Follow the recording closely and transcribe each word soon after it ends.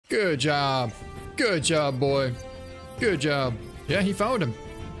Good job. Good job, boy. Good job. Yeah, he found him.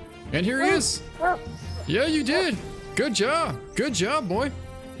 And here he is. Yeah, you did. Good job. Good job, boy.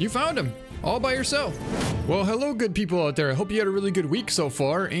 You found him all by yourself. Well, hello, good people out there. I hope you had a really good week so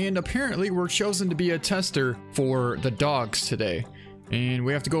far. And apparently we're chosen to be a tester for the dogs today. And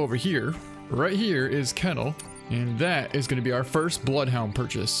we have to go over here. Right here is Kennel. And that is going to be our first bloodhound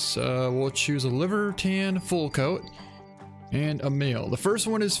purchase. We'll choose a liver tan full coat and a male. The first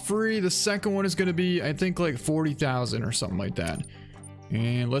one is free. The second one is going to be, I think, like 40,000 or something like that.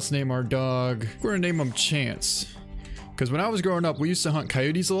 And let's name our dog. We're going to name him Chance. Because when I was growing up, we used to hunt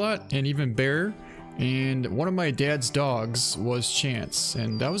coyotes a lot and even bear. And one of my dad's dogs was Chance.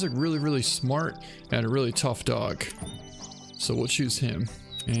 And that was a really, really smart and a really tough dog. So we'll choose him.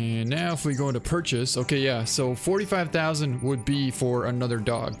 And now if we go into purchase, okay, yeah, so 45,000 would be for another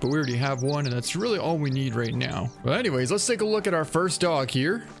dog, but we already have one and that's really all we need right now. But anyways, let's take a look at our first dog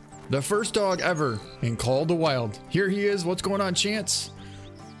here. The first dog ever in Call of the Wild. Here he is. What's going on, Chance?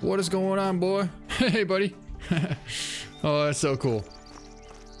 What is going on, boy? Hey, buddy. Oh, that's so cool.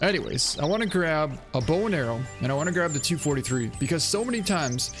 Anyways, I want to grab a bow and arrow and I want to grab the 243 because so many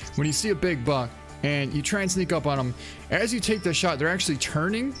times when you see a big buck, and you try and sneak up on them, as you take the shot, they're actually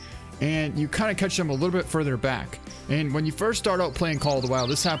turning and you kind of catch them a little bit further back. And when you first start out playing Call of the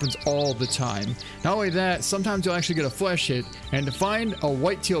Wild, this happens all the time. Not only that, sometimes you'll actually get a flesh hit, and to find a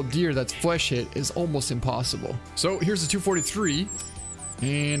white-tailed deer that's flesh hit is almost impossible. So here's the 243,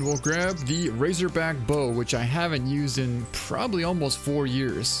 and we'll grab the Razorback bow, which I haven't used in probably almost 4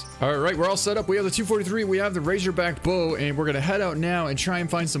 years. All right, we're all set up. We have the 243, we have the Razorback bow, and we're gonna head out now and try and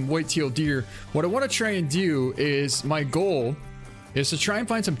find some white-tailed deer. What I want to try and do is, my goal is to try and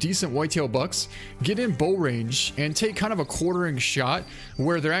find some decent whitetail bucks, get in bow range, and take kind of a quartering shot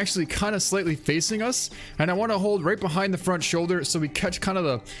where they're actually kind of slightly facing us. And I want to hold right behind the front shoulder so we catch kind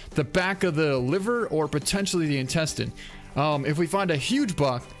of the back of the liver or potentially the intestine. If we find a huge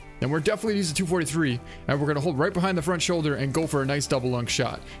buck, then we're definitely using 243, and we're going to hold right behind the front shoulder and go for a nice double lung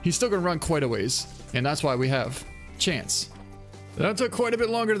shot. He's still going to run quite a ways, and that's why we have Chance. That took quite a bit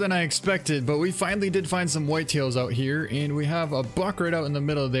longer than I expected, but we finally did find some whitetails out here, and we have a buck right out in the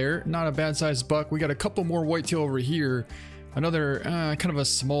middle there. Not a bad sized buck. We got a couple more whitetail over here. Another kind of a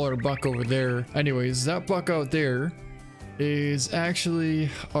smaller buck over there. Anyways, that buck out there is actually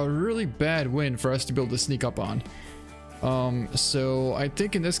a really bad win for us to be able to sneak up on. So I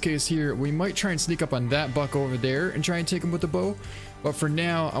think in this case here, we might try and sneak up on that buck over there and try and take him with the bow. But for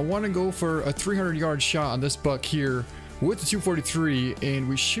now, I want to go for a 300-yard shot on this buck here with the 243, and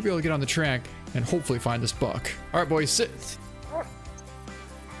we should be able to get on the track and hopefully find this buck. All right, boys, sit.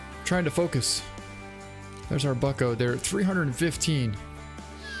 Trying to focus. There's our buck out there, 315.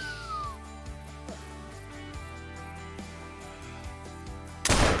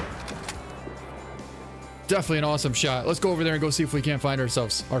 Definitely an awesome shot. Let's go over there and go see if we can't find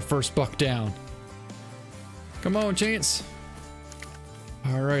ourselves our first buck down. Come on, Chance.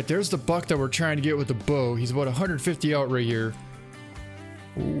 All right, there's the buck that we're trying to get with the bow. He's about 150 out right here.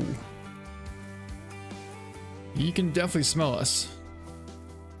 Ooh. He can definitely smell us,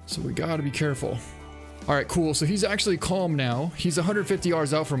 so we gotta be careful. All right, cool. So he's actually calm now. He's 150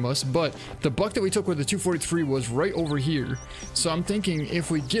 yards out from us, but the buck that we took with the 243 was right over here. So I'm thinking if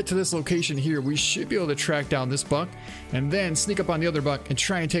we get to this location here, we should be able to track down this buck and then sneak up on the other buck and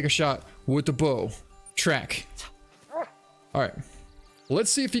try and take a shot with the bow. Track. All right,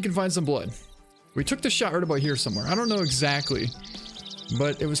 let's see if he can find some blood. We took the shot right about here somewhere. I don't know exactly,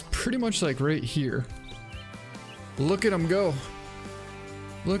 but it was pretty much like right here. Look at him go.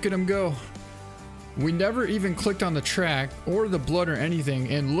 Look at him go. We never even clicked on the track or the blood or anything,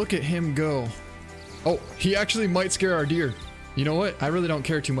 and look at him go. Oh, he actually might scare our deer. You know what? I really don't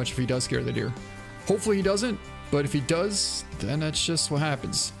care too much if he does scare the deer. Hopefully he doesn't, but if he does, then that's just what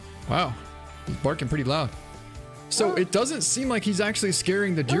happens. Wow, he's barking pretty loud. So it doesn't seem like he's actually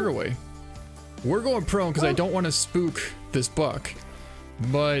scaring the deer away. We're going prone because I don't want to spook this buck,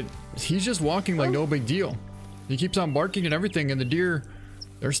 but he's just walking like no big deal. He keeps on barking and everything, and the deer,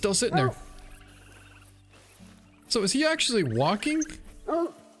 they're still sitting there. So is he actually walking?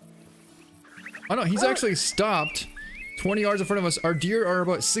 Oh no, he's actually stopped 20 yards in front of us. Our deer are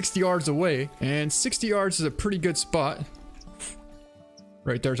about 60 yards away, and 60 yards is a pretty good spot.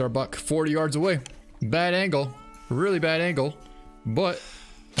 Right there's our buck, 40 yards away. Bad angle, really bad angle, but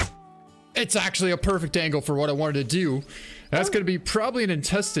it's actually a perfect angle for what I wanted to do. That's gonna be probably an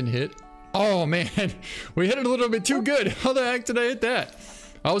intestine hit. Oh man, we hit it a little bit too good. How the heck did I hit that?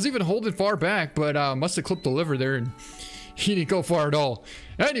 I was even holding far back, but must have clipped the liver there and he didn't go far at all.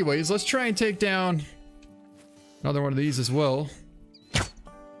 Anyways, let's try and take down another one of these as well.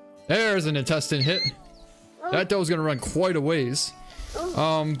 There's an intestine hit. That doe's gonna run quite a ways.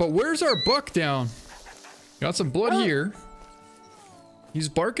 But where's our buck down? Got some blood here. He's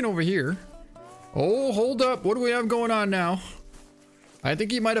barking over here. Oh, hold up. What do we have going on now? I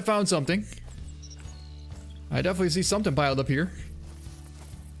think he might have found something. I definitely see something piled up here.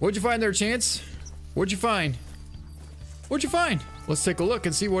 What'd you find there, Chance? What'd you find? What'd you find? Let's take a look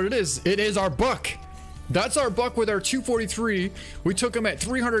and see what it is. It is our buck. That's our buck with our 243. We took him at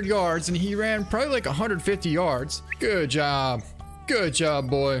 300 yards and he ran probably like 150 yards. Good job. Good job,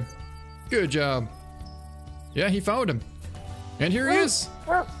 boy. Good job. Yeah, he found him. And here he is.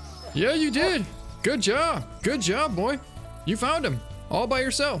 Yeah, you did. Good job. Good job, boy. You found him all by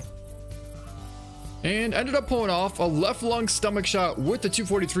yourself. And ended up pulling off a left lung stomach shot with the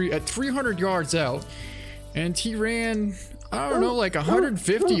 243 at 300 yards out. And he ran, I don't know, like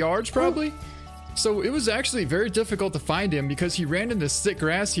 150 yards probably. So it was actually very difficult to find him because he ran in this thick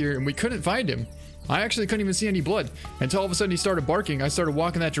grass here and we couldn't find him. I actually couldn't even see any blood until all of a sudden he started barking. I started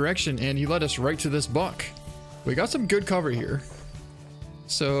walking that direction and he led us right to this buck. We got some good cover here.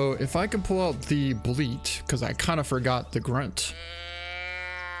 So if I can pull out the bleat, because I kind of forgot the grunt.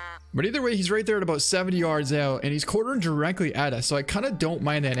 But either way, he's right there at about 70 yards out and he's quartering directly at us. So I kind of don't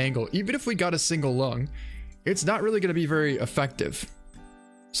mind that angle. Even if we got a single lung, it's not really going to be very effective.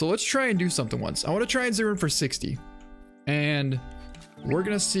 So let's try and do something once. I want to try and zero in for 60. And we're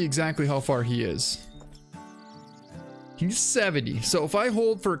going to see exactly how far he is. He's 70. So if I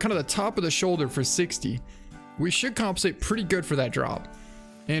hold for kind of the top of the shoulder for 60, we should compensate pretty good for that drop.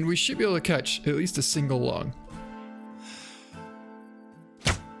 And we should be able to catch at least a single lung.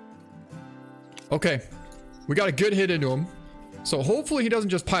 Okay. We got a good hit into him. So hopefully he doesn't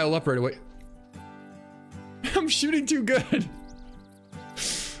just pile up right away. I'm shooting too good.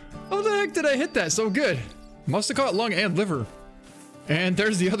 How the heck did I hit that so good? Must have caught lung and liver. And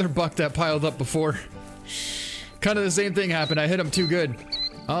there's the other buck that piled up before. Kind of the same thing happened. I hit him too good.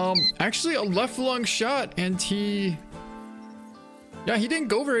 Actually a left lung shot and he... Yeah, he didn't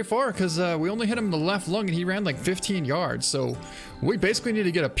go very far because we only hit him in the left lung and he ran like 15 yards. So we basically need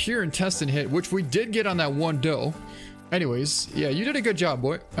to get a pure intestine hit, which we did get on that one doe. Anyways, yeah, you did a good job,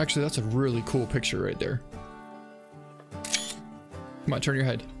 boy. Actually, that's a really cool picture right there. Come on, turn your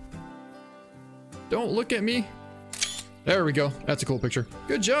head. Don't look at me. There we go. That's a cool picture.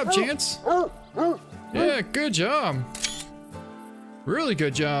 Good job, Chance. Yeah, good job. Really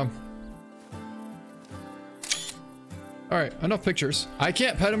good job. All right, enough pictures. I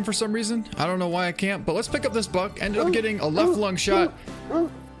can't pet him for some reason. I don't know why I can't, but let's pick up this buck. Ended up getting a left lung shot.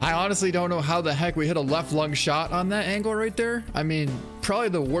 I honestly don't know how the heck we hit a left lung shot on that angle right there. I mean, probably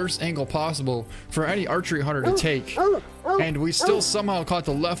the worst angle possible for any archery hunter to take. And we still somehow caught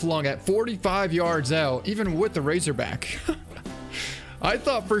the left lung at 45 yards out, even with the razorback. I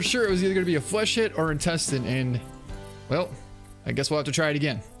thought for sure it was either gonna be a flesh hit or intestine, and well, I guess we'll have to try it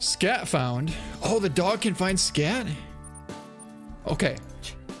again. Scat found. Oh, the dog can find scat? Okay.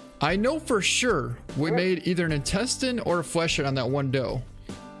 I know for sure we made either an intestine or a flesh hit on that one doe.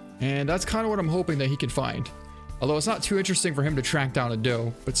 And that's kind of what I'm hoping that he can find. Although it's not too interesting for him to track down a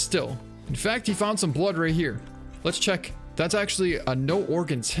doe, but still. In fact, he found some blood right here. Let's check. That's actually a no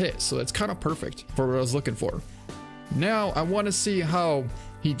organs hit, so that's kind of perfect for what I was looking for. Now, I want to see how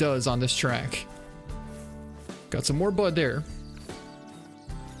he does on this track. Got some more blood there.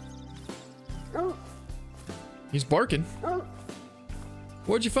 He's barking.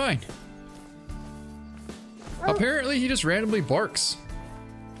 What'd you find? Apparently, he just randomly barks.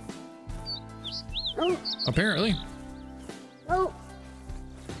 Apparently.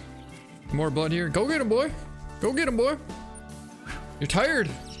 More blood here. Go get him, boy. Go get him, boy. You're tired.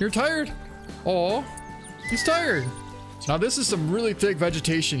 You're tired. Aw, he's tired. Now this is some really thick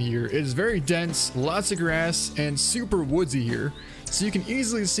vegetation here. It is very dense, lots of grass, and super woodsy here. So you can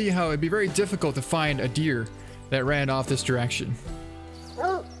easily see how it'd be very difficult to find a deer that ran off this direction.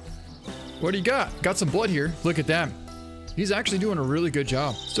 What do you got? Got some blood here. Look at that. He's actually doing a really good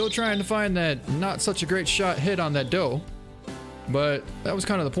job. Still trying to find that not such a great shot hit on that doe, but that was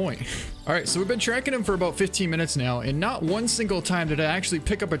kind of the point. All right, so we've been tracking him for about 15 minutes now, and not one single time did I actually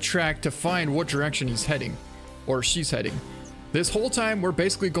pick up a track to find what direction he's heading, or she's heading. This whole time, we're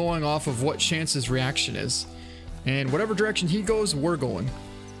basically going off of what Chance's reaction is, and whatever direction he goes, we're going.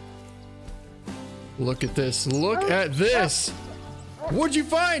 Look at this. Look at this. What'd you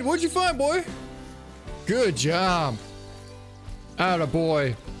find? What'd you find, boy? Good job. Atta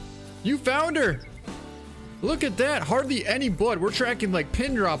boy. You found her. Look at that. Hardly any blood. We're tracking like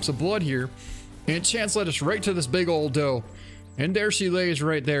pin drops of blood here. And Chance led us right to this big old doe. And there she lays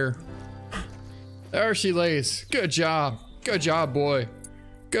right there. There she lays. Good job. Good job, boy.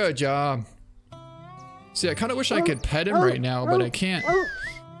 Good job. See, I kind of wish I could pet him right now, but I can't.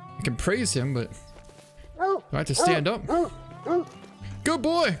 I can praise him, but do I have to stand up? Good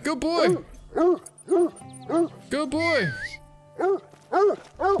boy. Good boy. Good boy.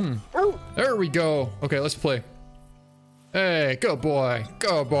 There we go. Okay, let's play. Hey, good boy.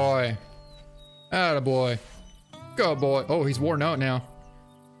 Good boy. Attaboy. Good boy. Oh, he's worn out now.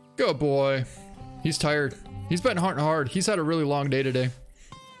 Good boy. He's tired. He's been hunting hard. He's had a really long day today.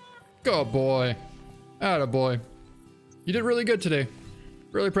 Good boy. Attaboy. You did really good today.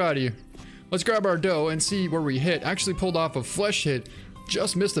 Really proud of you. Let's grab our doe and see where we hit. Actually pulled off a flesh hit.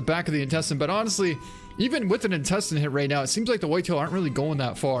 Just missed the back of the intestine, but honestly, even with an intestine hit right now, it seems like the whitetail aren't really going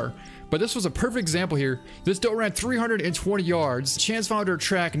that far. But this was a perfect example here. This doe ran 320 yards. Chance found her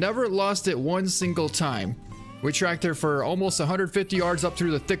track, never lost it one single time. We tracked her for almost 150 yards up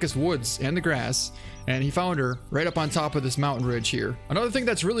through the thickest woods and the grass, and he found her right up on top of this mountain ridge here. Another thing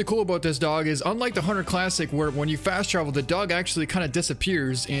that's really cool about this dog is, unlike the Hunter Classic where when you fast travel, the dog actually kind of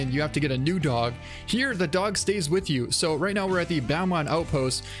disappears and you have to get a new dog, here the dog stays with you. So right now we're at the Beaumont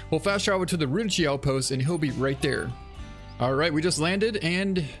outpost. We'll fast travel to the Rhiley outpost and he'll be right there. All right, we just landed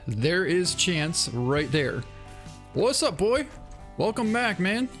and there is Chance right there. What's up, boy? Welcome back,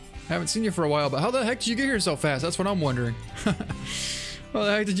 man. Haven't seen you for a while, but how the heck did you get here so fast? That's what I'm wondering. How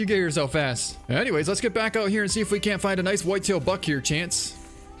the heck did you get here so fast? Anyways, let's get back out here and see if we can't find a nice whitetail buck here, Chance.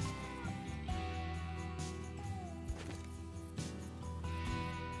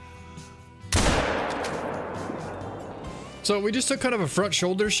 So we just took kind of a front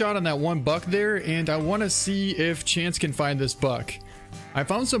shoulder shot on that one buck there, and I want to see if Chance can find this buck. I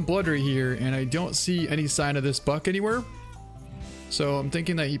found some blood right here, and I don't see any sign of this buck anywhere. So I'm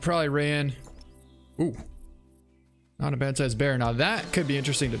thinking that he probably ran. Ooh, not a bad sized bear. Now that could be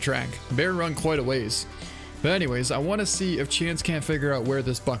interesting to track. Bear run quite a ways. But anyways, I want to see if Chance can't figure out where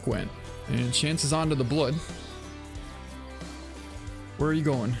this buck went. And Chance is onto the blood. Where are you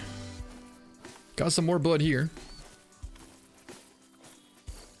going? Got some more blood here.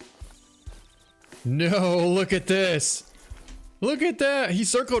 No, look at this. Look at that. He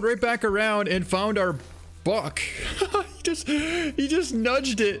circled right back around and found our buck. he just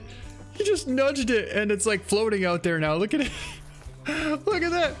nudged it. He just nudged it and it's like floating out there now. Look at it. Look at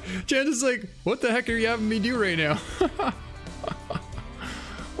that. Chance is like, what the heck are you having me do right now?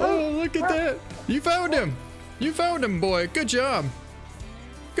 Oh, look at that. You found him. You found him, boy. Good job.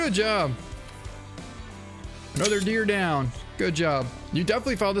 Good job. Another deer down. Good job. You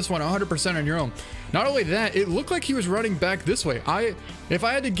definitely found this one 100% on your own. Not only that, it looked like he was running back this way. If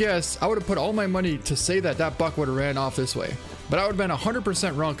I had to guess, I would have put all my money to say that that buck would have ran off this way. But I would have been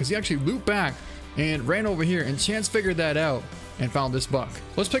 100% wrong because he actually looped back and ran over here, and Chance figured that out and found this buck.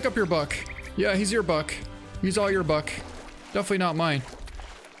 Let's pick up your buck. Yeah, he's your buck. He's all your buck. Definitely not mine.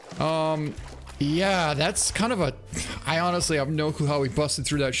 Yeah, that's kind of a... I honestly have no clue how he busted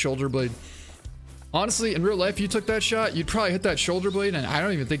through that shoulder blade. Honestly, in real life, you took that shot, you'd probably hit that shoulder blade, and I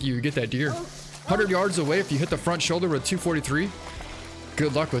don't even think you would get that deer. 100 yards away if you hit the front shoulder with 243.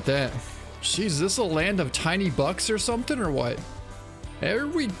 Good luck with that. Jeez, is this a land of tiny bucks or something, or what? There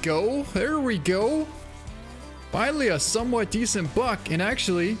we go. There we go. Finally, a somewhat decent buck, and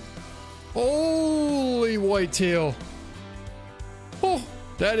actually, holy whitetail. Oh,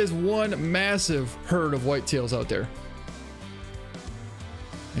 that is one massive herd of whitetails out there.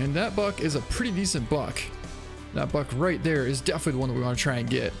 And that buck is a pretty decent buck. That buck right there is definitely the one that we want to try and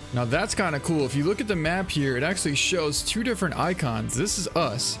get. Now that's kind of cool. If you look at the map here, it actually shows two different icons. This is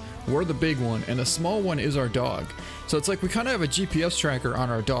us, we're the big one, and the small one is our dog. So it's like we kind of have a GPS tracker on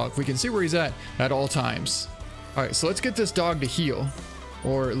our dog. We can see where he's at all times. All right, so let's get this dog to heel,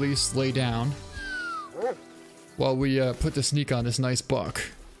 or at least lay down, while we put the sneak on this nice buck.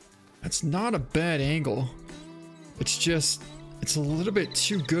 That's not a bad angle. It's just, it's a little bit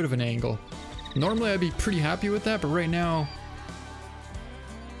too good of an angle. Normally I'd be pretty happy with that, but right now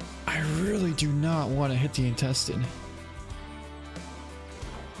I really do not want to hit the intestine.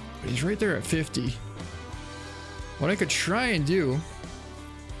 But he's right there at 50. What I could try and do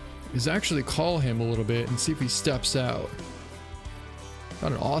is actually call him a little bit and see if he steps out.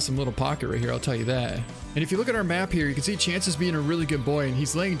 Got an awesome little pocket right here, I'll tell you that. And if you look at our map here, you can see Chance is being a really good boy, and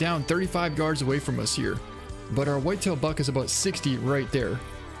he's laying down 35 yards away from us here. But our whitetail buck is about 60 right there.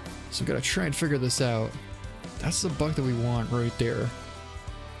 So we gotta try and figure this out. That's the buck that we want right there.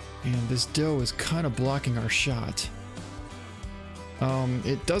 And this doe is kind of blocking our shot.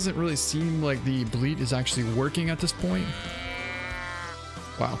 It doesn't really seem like the bleed is actually working at this point.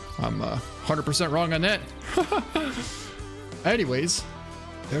 Wow, I'm 100% wrong on that. Anyways,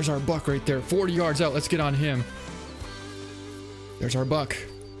 there's our buck right there, 40 yards out. Let's get on him. There's our buck.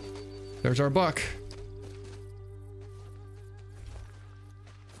 There's our buck.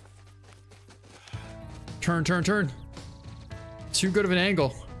 Turn, turn, turn. Too good of an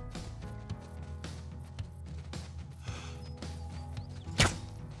angle.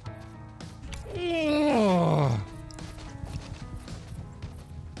 Oh.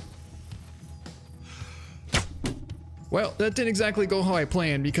 Well, that didn't exactly go how I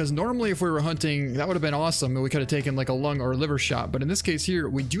planned, because normally if we were hunting, that would have been awesome and we could have taken like a lung or a liver shot. But in this case here,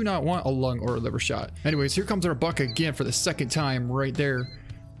 we do not want a lung or a liver shot. Anyways, here comes our buck again for the second time right there.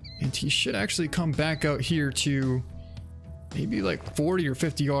 And he should actually come back out here to maybe like 40 or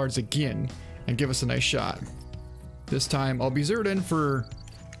 50 yards again and give us a nice shot. This time I'll be zeroed in for,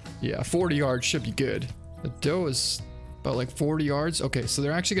 yeah, 40 yards should be good. The doe is about like 40 yards. Okay, so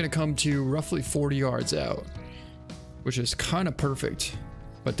they're actually going to come to roughly 40 yards out, which is kind of perfect.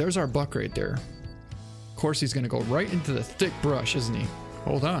 But there's our buck right there. Of course, he's going to go right into the thick brush, isn't he?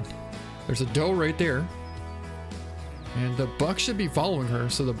 Hold on. There's a doe right there. And the buck should be following her,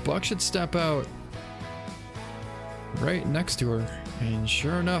 so the buck should step out right next to her. And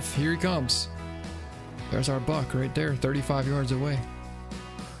sure enough, here he comes. There's our buck right there, 35 yards away.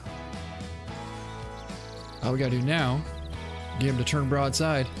 All we gotta do now, get him to turn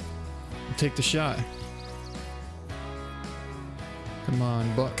broadside and take the shot. Come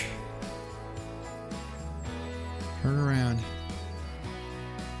on, buck. Turn around.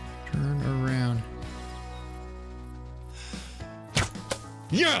 Turn around.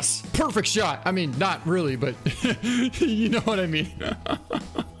 Yes! Perfect shot! I mean, not really, but you know what I mean.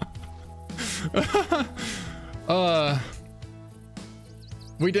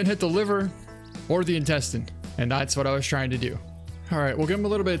 We didn't hit the liver or the intestine, and that's what I was trying to do. Alright, we'll give him a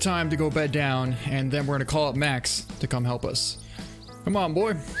little bit of time to go bed down, and then we're gonna call up Max to come help us. Come on,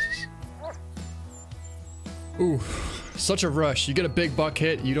 boy. Ooh, such a rush. You get a big buck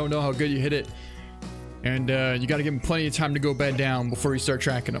hit, you don't know how good you hit it. And you gotta give him plenty of time to go bed down before you start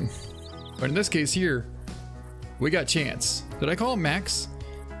tracking him. But in this case here, we got Chance. Did I call him Max?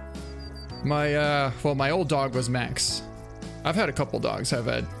 Well, my old dog was Max. I've had a couple dogs. I've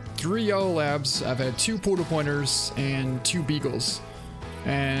had 3 yellow labs, I've had 2 poodle pointers, and 2 beagles.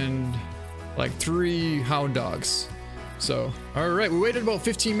 And like 3 hound dogs. So, alright, we waited about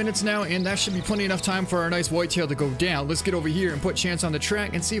 15 minutes now, and that should be plenty enough time for our nice whitetail to go down. Let's get over here and put Chance on the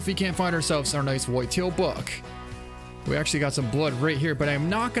track and see if we can't find ourselves our nice whitetail buck. We actually got some blood right here, but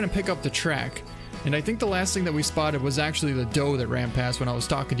I'm not going to pick up the track. And I think the last thing that we spotted was actually the doe that ran past when I was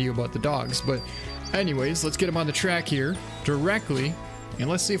talking to you about the dogs. But anyways, let's get him on the track here directly, and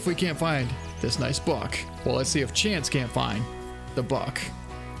let's see if we can't find this nice buck. Well, let's see if Chance can't find the buck.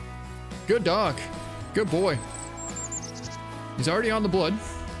 Good dog. Good boy. He's already on the blood.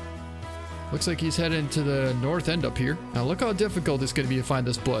 Looks like he's heading to the north end up here. Now look how difficult it's going to be to find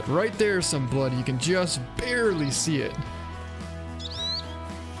this blood. Right there's some blood. You can just barely see it.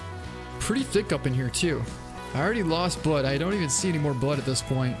 Pretty thick up in here too. I already lost blood. I don't even see any more blood at this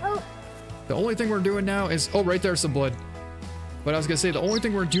point. The only thing we're doing now is... Oh, right there's some blood. But I was going to say, the only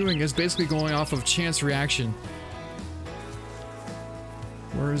thing we're doing is basically going off of Chance reaction.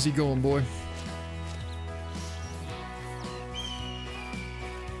 Where is he going, boy?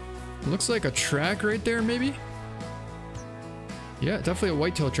 Looks like a track right there, maybe? Yeah, definitely a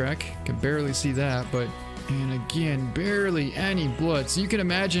whitetail track. Can barely see that, but... And again, barely any blood. So you can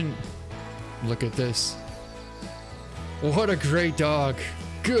imagine... Look at this. What a great dog.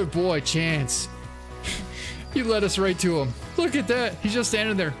 Good boy, Chance. You led us right to him. Look at that. He's just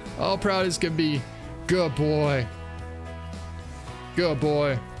standing there. All proud as can be. Good boy. Good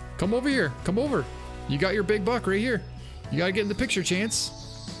boy. Come over here. Come over. You got your big buck right here. You gotta get in the picture, Chance.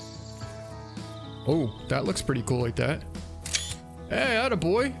 Oh, that looks pretty cool like that. Hey,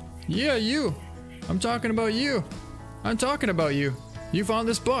 attaboy. Yeah, you. I'm talking about you. I'm talking about you. You found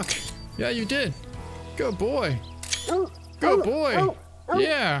this buck. Yeah, you did. Good boy. Good boy.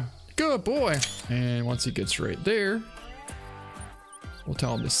 Yeah, good boy. And once he gets right there, we'll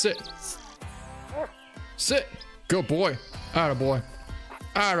tell him to sit. Sit. Good boy. Attaboy.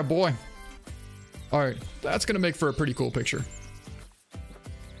 Attaboy. All right, that's gonna make for a pretty cool picture.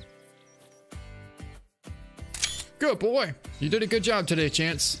 Good boy. You did a good job today,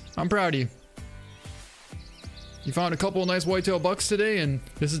 Chance. I'm proud of you. You found a couple of nice whitetail bucks today, and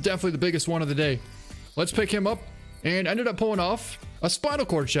this is definitely the biggest one of the day. Let's pick him up, and ended up pulling off a spinal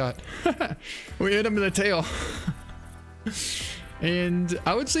cord shot. We hit him in the tail. And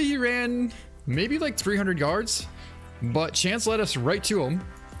I would say he ran maybe like 300 yards, but Chance led us right to him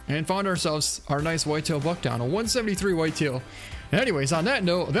and found ourselves our nice whitetail buck down, a 173 whitetail. Anyways, on that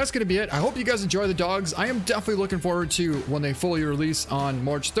note, that's going to be it. I hope you guys enjoy the dogs. I am definitely looking forward to when they fully release on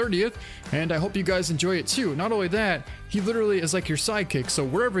March 30th, and I hope you guys enjoy it too. Not only that, he literally is like your sidekick, so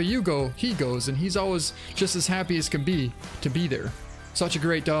wherever you go, he goes, and he's always just as happy as can be to be there. Such a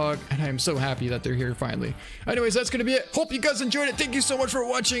great dog, and I am so happy that they're here finally. Anyways, that's going to be it. Hope you guys enjoyed it. Thank you so much for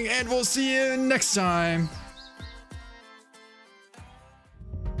watching, and we'll see you next time.